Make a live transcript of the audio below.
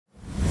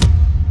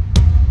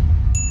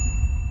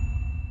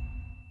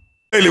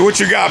Baily, what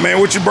you got, man?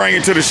 What you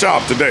bringing to the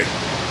shop today?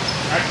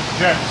 Nitrous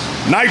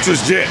jets.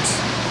 Nitrous jets.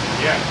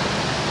 Yeah.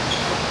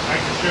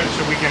 Nitrous jets,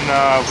 so we can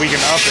up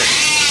it.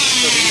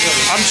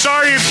 I'm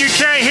sorry if you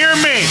can't hear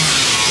me.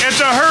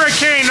 It's a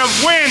hurricane of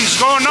winds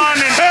going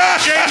on in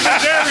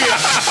James's area.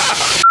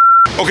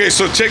 Okay,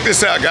 so check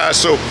this out,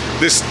 guys. So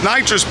this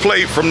nitrous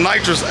plate from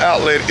Nitrous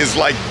Outlet is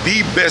like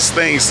the best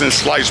thing since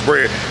sliced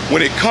bread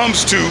when it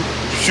comes to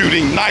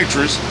shooting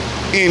nitrous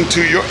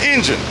into your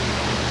engine.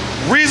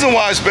 Reason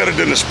why it's better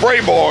than the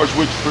spray bars,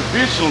 which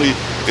traditionally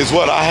is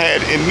what I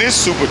had in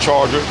this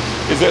supercharger,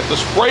 is that the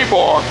spray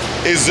bar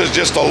is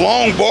just a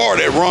long bar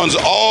that runs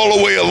all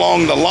the way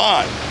along the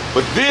line.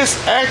 But this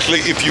actually,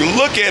 if you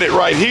look at it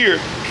right here,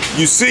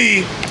 you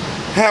see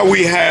how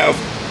we have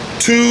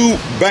two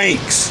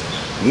banks,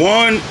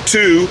 1,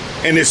 2,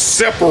 and it's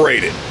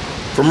separated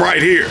from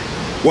right here.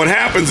 What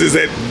happens is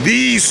that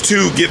these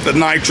two get the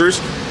nitrous,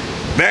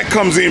 that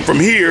comes in from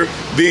here,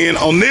 then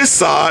on this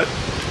side,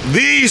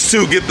 these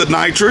two get the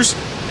nitrous,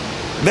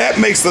 that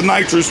makes the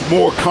nitrous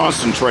more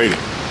concentrated.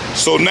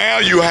 So now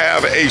you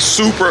have a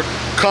super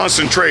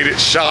concentrated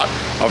shot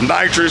of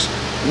nitrous,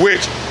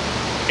 which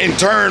in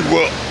turn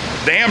will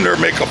damn near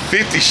make a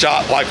 50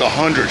 shot like a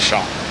 100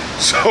 shot.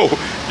 So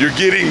you're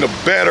getting the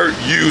better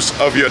use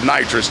of your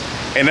nitrous,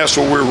 and that's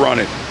what we're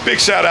running. Big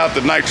shout out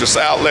to Nitrous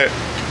Outlet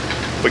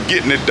for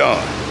getting it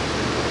done.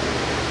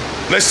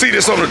 Let's see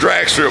this on the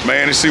drag strip,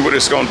 man, and see what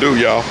it's gonna do,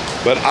 y'all.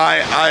 But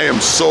I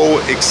am so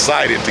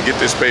excited to get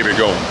this baby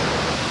going.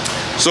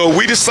 So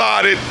we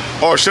decided,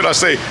 or should I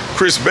say,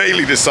 Chris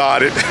Baily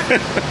decided.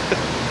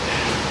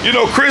 You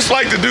know, Chris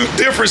like to do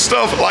different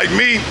stuff like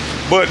me,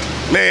 but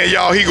man,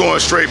 y'all, he going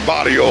straight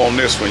body on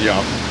this one,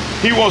 y'all.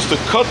 He wants to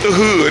cut the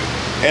hood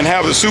and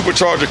have the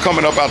supercharger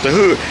coming up out the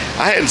hood.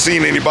 I hadn't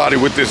seen anybody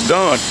with this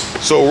done.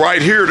 So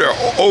right here, they're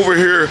over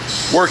here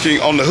working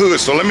on the hood.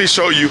 So let me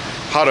show you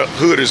how the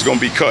hood is gonna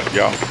be cut,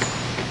 y'all.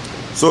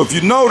 So if you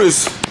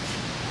notice,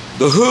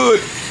 the hood,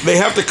 they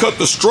have to cut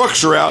the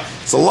structure out.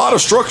 It's a lot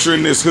of structure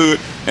in this hood,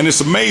 and it's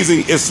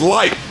amazing, it's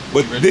light,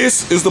 but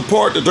this is the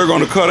part that they're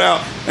gonna cut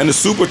out, and the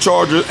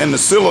supercharger and the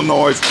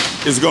solenoids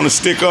is gonna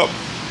stick up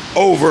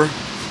over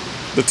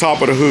the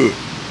top of the hood.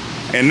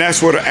 And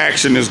that's where the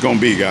action is gonna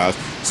be, guys.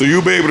 So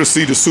you'll be able to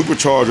see the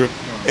supercharger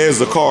as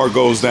the car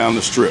goes down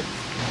the strip.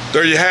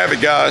 There you have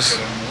it, guys.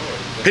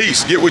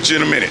 Peace, get with you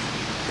in a minute.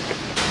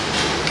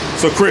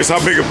 So Chris, how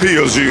big of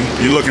peels you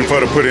looking for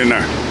to put in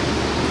there?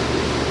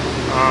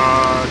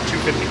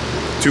 250.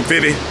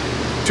 250?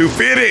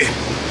 250?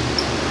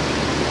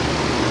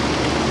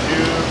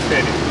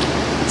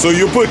 250. So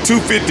you put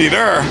 250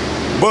 there,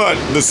 but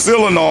the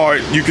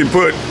solenoid, you can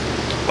put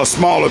a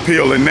smaller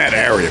peel in that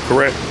area,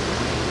 correct?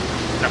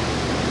 No.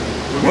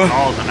 We're getting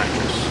all the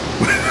nitrous.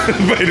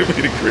 Wait a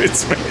minute,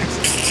 Chris, man.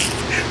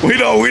 We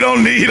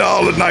don't need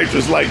all the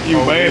nitrous like you,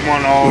 man. We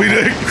want all.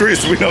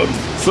 Chris, we don't.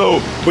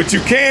 So, but you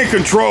can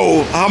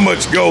control how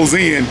much goes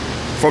in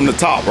from the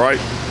top, right?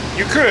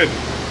 You could,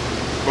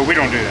 but we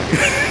don't do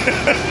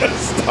that.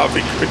 Stop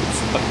it, Chris.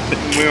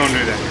 We don't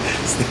do that.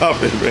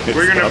 Stop it, man.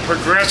 We're gonna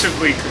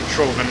progressively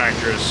control the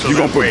nitrous. So you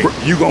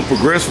gonna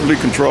progressively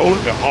control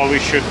it? The Holley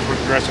should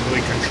progressively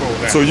control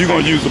that. So you're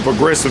gonna use the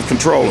progressive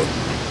controller?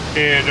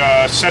 It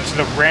sets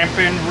the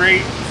ramp-in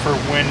rate for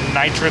when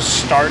nitrous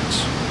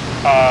starts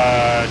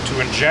to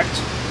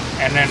inject,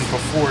 and then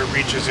before it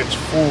reaches its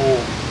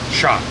full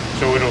shot.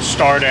 So it'll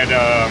start at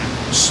a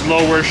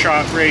slower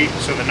shot rate,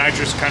 so the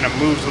nitrous kind of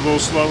moves a little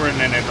slower, and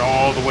then it's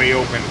all the way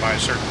open by a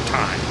certain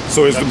time.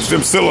 So is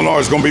them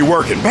solenoids gonna be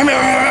working? They're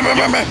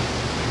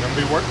gonna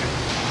be working.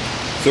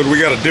 So do we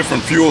got a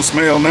different fuel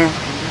smell now?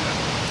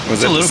 Or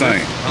is that the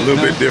same? A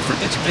little bit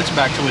different? It's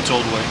back to its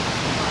old way.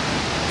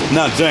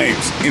 Now,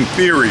 James, in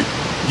theory,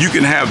 you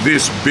can have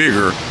this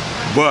bigger,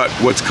 but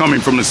what's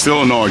coming from the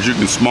solenoid, you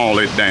can small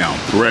it down,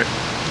 correct?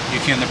 You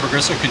can. The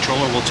progressive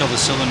controller will tell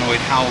the solenoid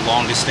how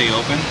long to stay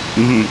open.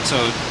 Mm-hmm. So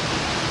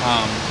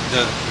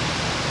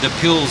the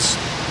pills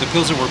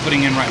that we're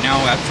putting in right now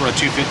for a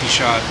 250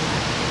 shot,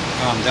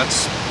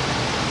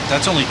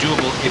 that's only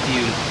doable if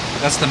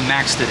that's the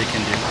max that it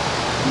can do.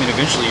 I mean,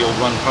 eventually you'll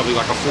run probably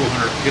like a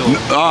 400 pill.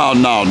 Oh,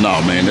 no,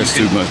 man, that's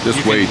too much.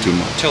 That's way too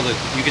much.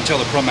 You can tell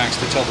the Pro Max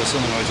to tell the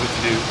solenoids what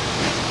to do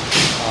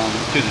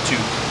through the tube.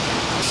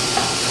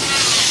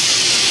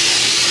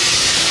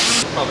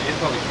 It probably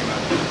came out.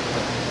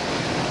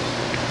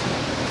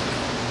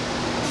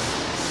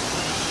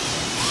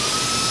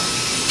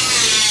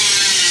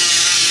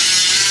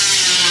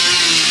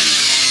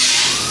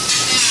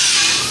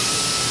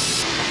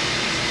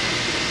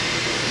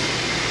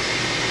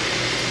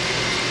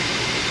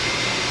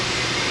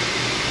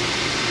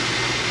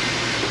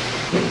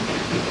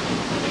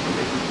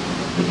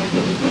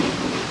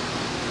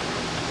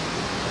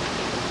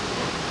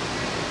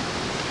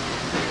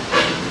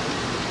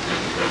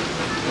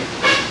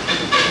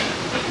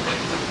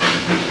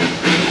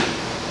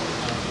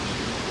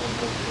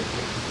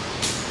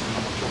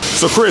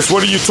 So Chris,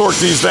 what do you torque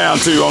these down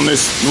to on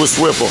this with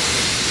Whipple?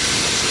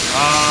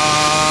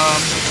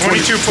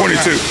 22.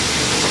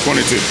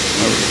 22.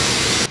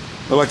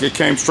 Look like it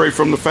came straight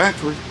from the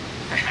factory.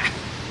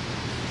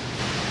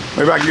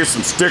 Maybe I can get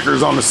some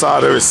stickers on the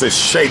side of it that says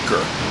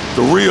Shaker.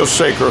 The real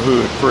Shaker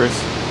hood, Chris.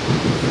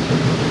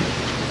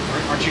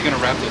 Aren't you gonna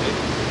wrap it?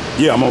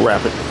 Yeah, I'm gonna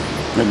wrap it.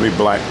 Make me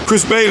black.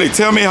 Chris Baily,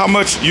 tell me how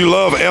much you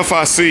love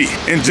FIC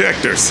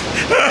injectors.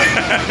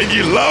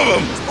 You love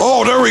them.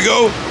 Oh, there we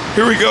go.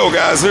 Here we go,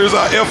 guys. Here's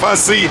our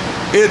FIC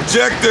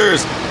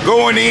injectors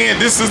going in.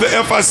 This is the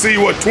FIC,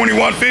 what,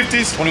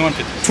 2150s?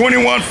 2150s.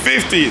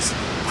 2150s.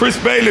 Chris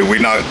Baily,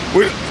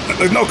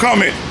 no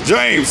comment.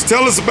 James,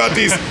 tell us about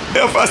these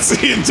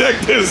FIC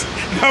injectors.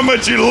 How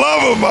much you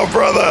love them, my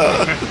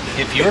brother.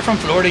 If you're from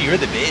Florida, you're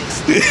the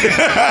best.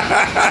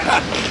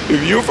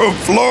 If you're from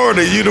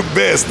Florida, you're the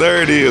best.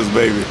 There it is,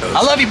 baby.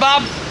 I love you,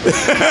 Bob.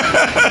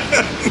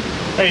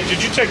 Hey,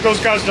 did you take those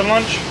guys to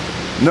lunch?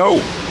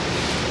 No.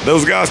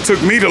 Those guys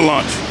took me to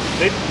lunch.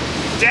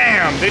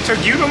 Damn, they took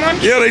you to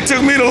lunch? Yeah, they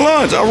took me to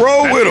lunch. I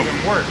rolled with them.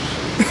 Even worse.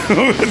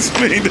 That's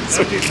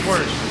even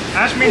worse.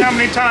 Ask me how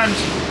many times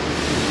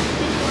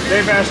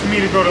they've asked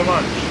me to go to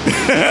lunch.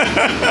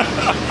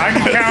 I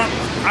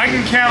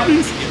can count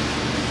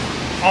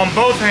on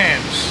both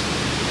hands.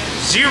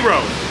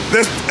 0.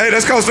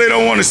 That's because they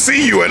don't want to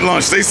see you at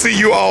lunch. They see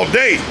you all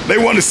day. They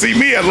want to see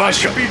me at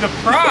lunch. I should be the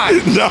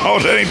prize. No,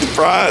 that ain't the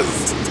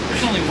prize.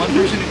 There's only one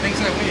person who thinks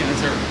that way, and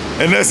that's her.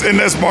 And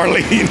that's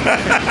Marlene.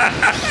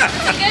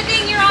 It's a good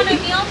thing you're on a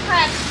meal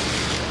prep.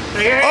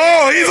 Hey.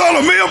 Oh, he's on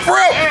a meal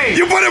prep. Hey.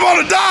 You put him on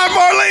a diet,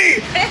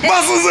 Marlene.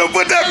 Muscles and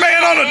put that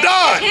man on a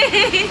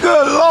diet.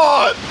 Good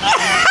Lord.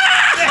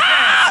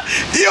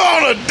 You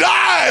on a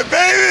diet,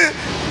 baby.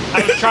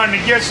 I was trying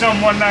to get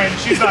some one night, and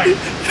she's like,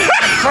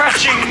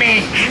 crushing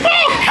me.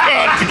 Oh,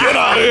 God, get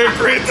out of here,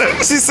 Chris.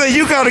 She said,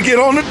 you got to get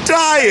on a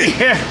diet.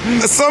 Yeah.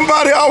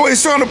 Somebody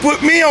always trying to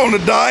put me on a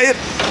diet.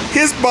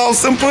 His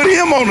boss and put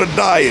him on a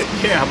diet.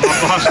 Yeah, my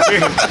boss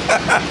did.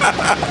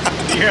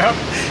 Yeah.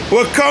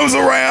 What comes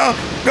around,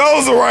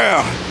 goes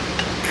around.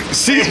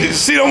 She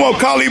don't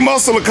want Holley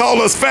Muscle to call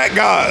us fat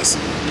guys.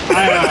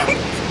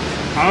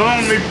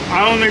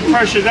 I only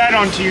pressure that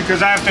onto you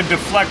because I have to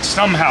deflect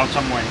somehow,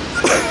 some way.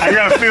 I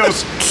gotta feel,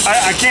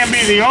 I can't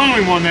be the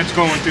only one that's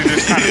going through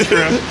this kind of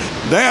trip.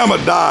 Damn a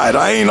diet.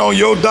 I ain't on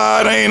your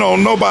diet. I ain't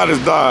on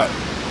nobody's diet.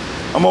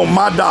 I'm on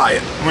my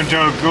diet. I went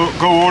to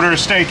go order a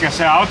steak. I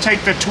said, I'll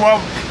take the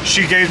 12.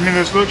 She gave me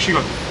this look. She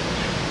goes,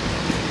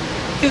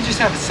 He'll just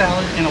have a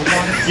salad and a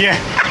water. yeah.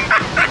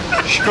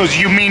 She goes,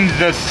 you mean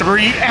the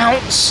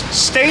 3-ounce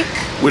steak?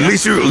 Well, at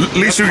least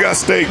you got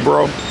steak,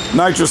 bro.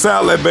 Nitrous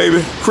Outlet,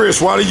 baby. Chris,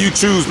 why did you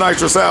choose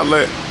Nitrous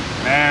Outlet?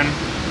 Man,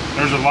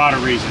 there's a lot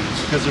of reasons.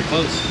 Because they're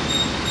close.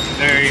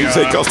 You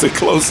say because they're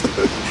close.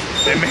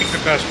 They make the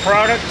best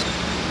product.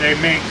 They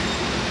make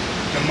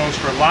the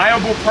most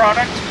reliable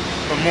product.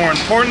 But more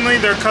importantly,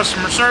 their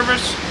customer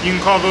service. You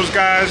can call those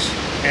guys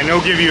and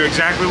they'll give you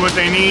exactly what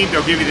they need.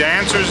 They'll give you the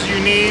answers you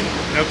need.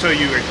 They'll tell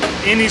you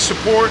any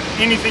support,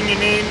 anything you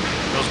need,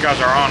 those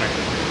guys are on it.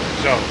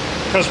 So,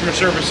 customer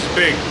service is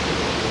big.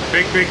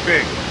 Big, big,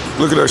 big.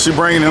 Look at her, she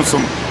bringing him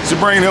some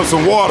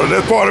water.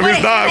 That's part of his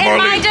diet, In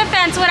Marlene. my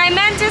defense, what I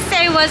meant to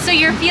say was so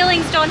your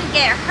feelings don't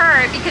get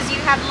hurt because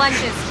you have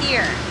lunches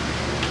here.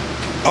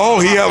 Oh,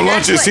 he have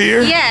lunches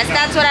here? Yes,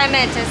 that's what I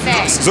meant to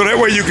say. So that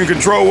way you can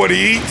control what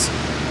he eats?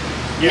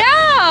 Yeah.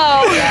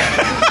 No!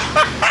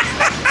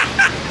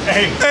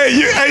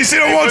 Hey, she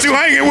don't want you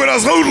hanging with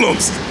us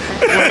hoodlums.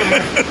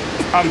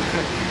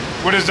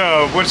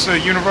 What's the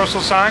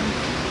universal sign?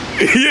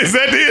 Yes,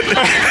 that did.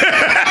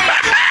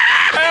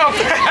 Help!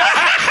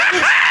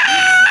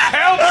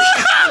 Help!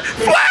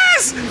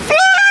 Flash!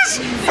 Flash!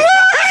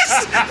 Flash!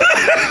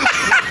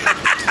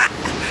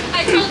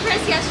 I told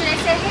Chris yesterday,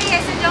 I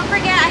said, don't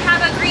forget I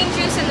have a green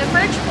juice in the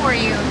fridge for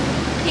you.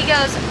 He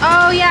goes,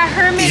 oh yeah,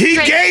 Herman. He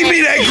gave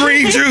me that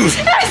green juice.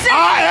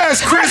 I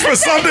asked Chris for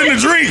something to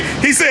drink.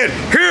 He said,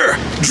 here,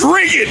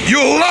 drink it.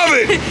 You'll love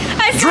it.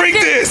 Drink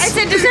this. I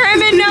said, does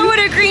Herman know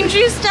what a green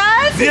juice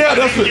does? Yeah,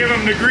 that's Give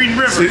him the Green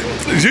River.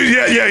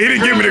 Yeah, he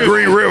didn't give me the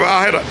Green River.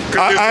 I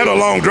had a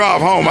long drive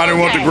home. I didn't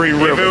want the Green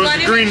If it River. was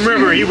the Green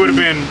River, he would have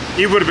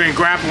been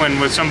grappling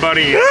with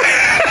somebody,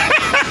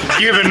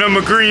 giving them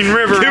a Green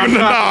River.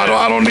 No,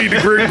 I don't need the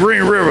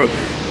Green River.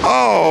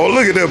 Oh,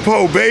 look at that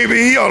poor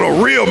baby. He on a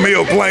real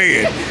meal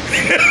plan.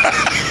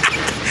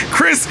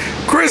 Chris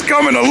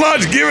coming to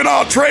lunch,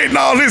 trading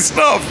all his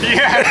stuff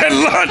at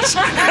lunch.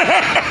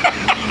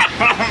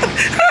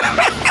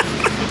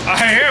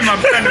 I am. I'm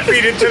trying to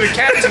feed it to the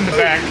cats in the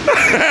back.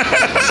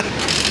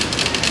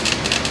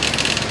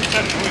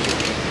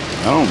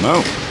 I don't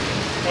know.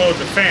 Oh,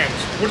 the fans.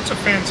 What's the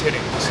fans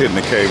hitting? It's hitting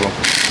the cable.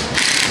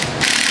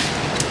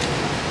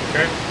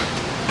 Okay.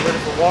 Ready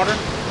for water?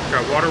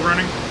 Got water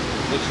running?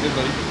 Looks good,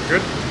 buddy. Good?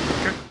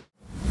 Okay.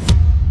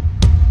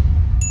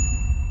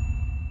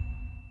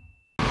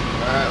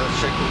 Alright,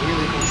 let's check the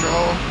wheelie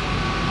control.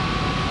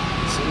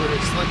 See what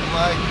it's looking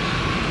like.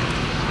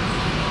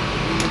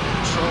 Wheelie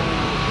control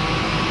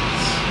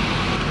is...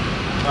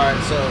 Alright,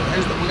 so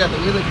we got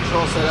the wheelie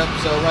control set up.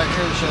 So right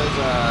here it shows,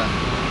 you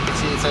can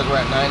see it says we're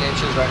at 9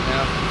 inches right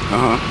now.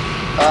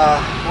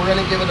 We're going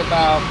to give it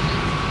about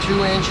 2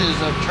 inches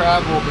of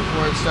travel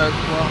before it starts.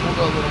 Well, we'll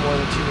go a little more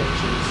than 2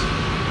 inches.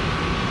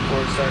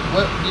 before it starts.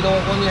 What, you know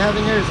what one you have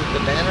in here? Is it the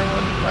banner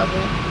one,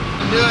 probably?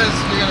 What you do is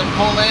you're gonna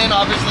pull in.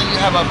 Obviously,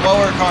 you have a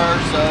blower car,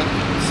 so it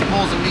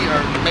spools immediately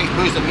or makes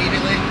boost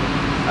immediately.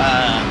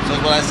 So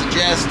what I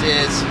suggest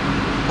is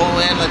pull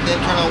in, let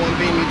them turn on one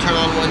beam, you turn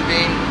on one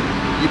beam,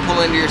 you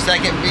pull into your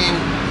second beam,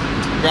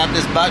 grab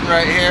this button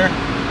right here,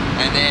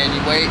 and then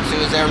you wait. As soon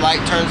as their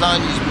light turns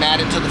on, you just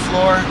mat it to the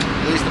floor,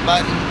 release the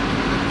button,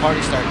 and the party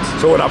starts.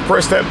 So when I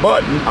press that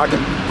button, I can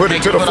put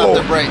it to the floor?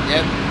 Take your foot off the brake,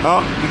 yep.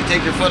 Huh? You can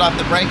take your foot off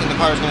the brake and the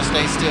car is going to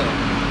stay still.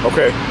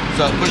 Okay.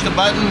 So push the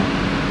button,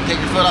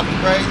 take your foot off the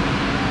brake,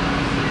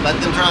 let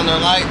them turn on their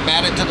light,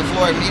 mat it to the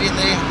floor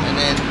immediately, and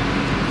then...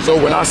 So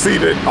when I see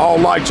that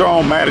all lights are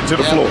on, mat it to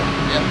the floor?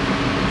 Yep.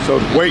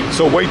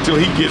 So wait till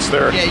he gets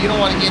there. Yeah, you don't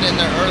want to get in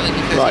there early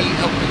because you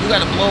got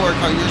a blower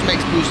car, yours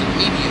makes boost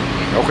immediately.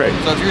 Okay.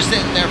 So if you're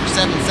sitting there for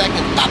 7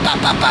 seconds, pop, pop,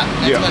 pop, pop,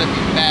 that's going to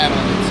be bad on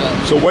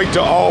it. So wait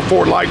till all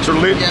 4 lights are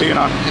lit, then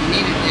I...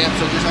 Immediately,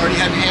 so just already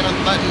have your hand on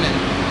the button,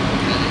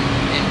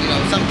 and you know,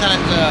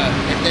 sometimes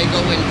if they go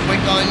in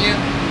quick on you,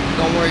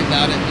 don't worry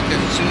about it, because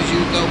as soon as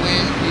you go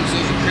in, as soon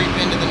as you creep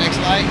into the next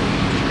light,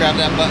 just grab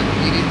that button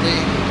immediately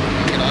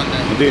and get on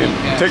that. And then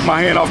take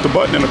my hand off the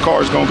button and the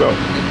car's gonna go.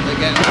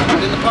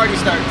 Then the party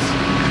starts.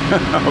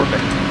 All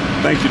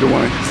right. Thank you,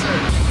 Dwayne. Yes,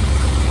 sir.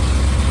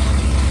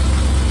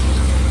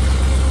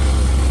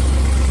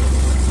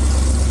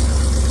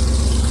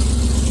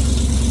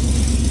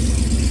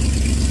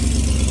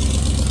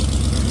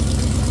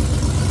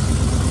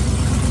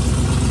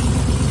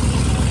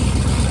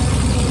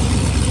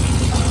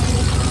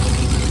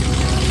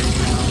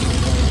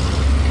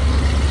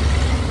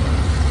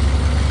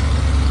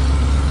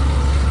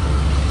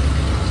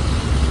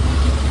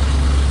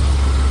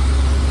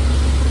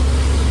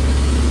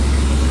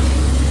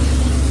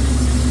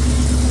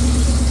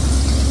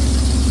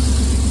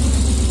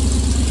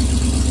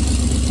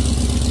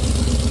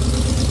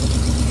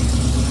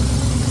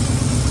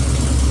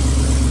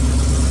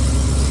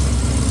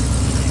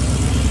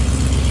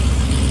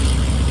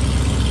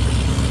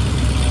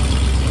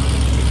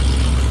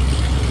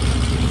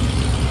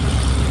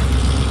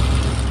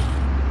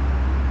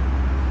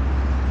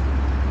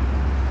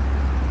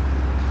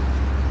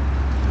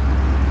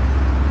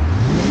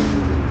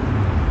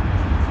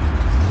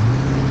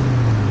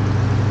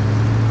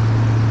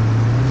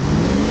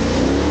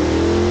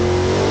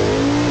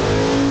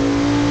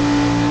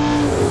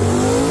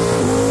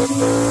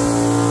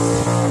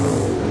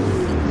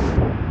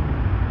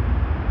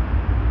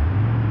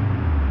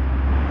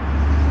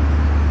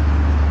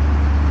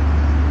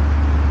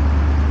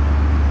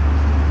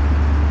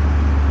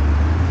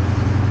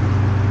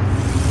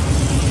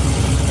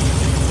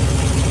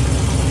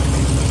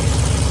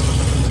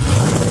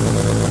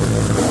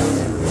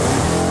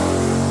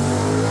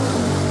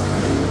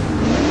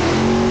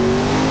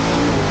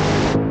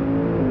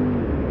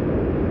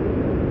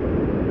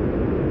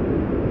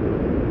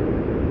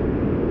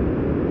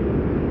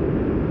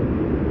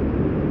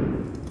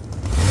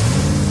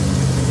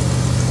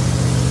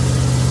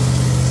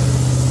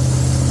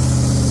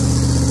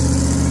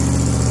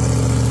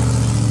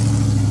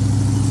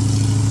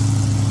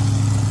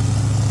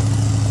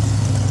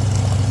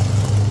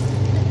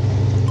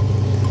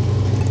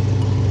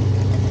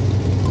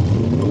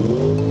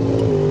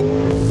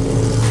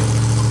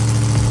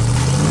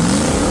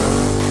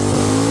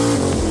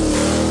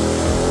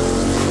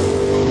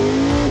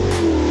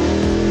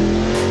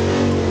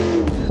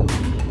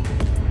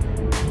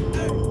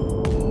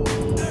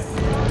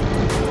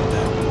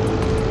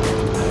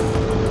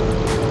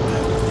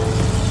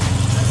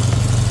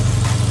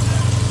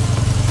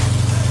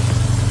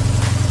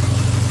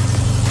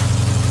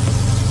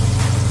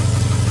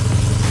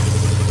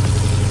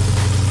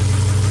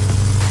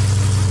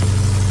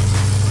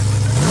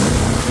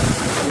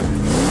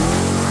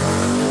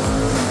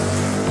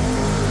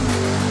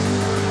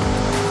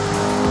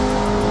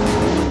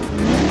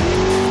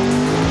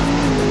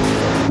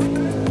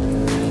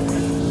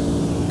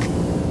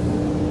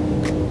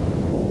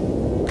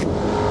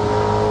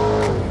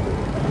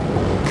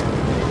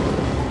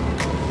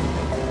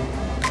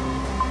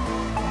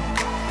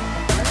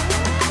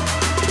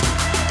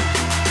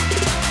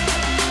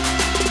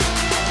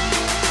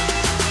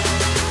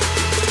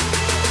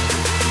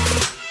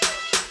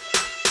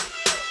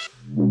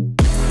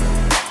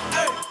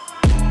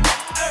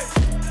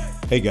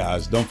 Hey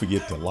guys, don't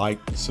forget to like,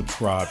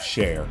 subscribe,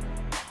 share,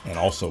 and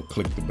also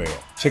click the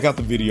bell. Check out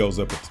the videos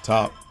up at the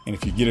top, and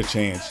if you get a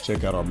chance,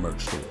 check out our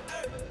merch store.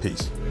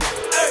 Peace.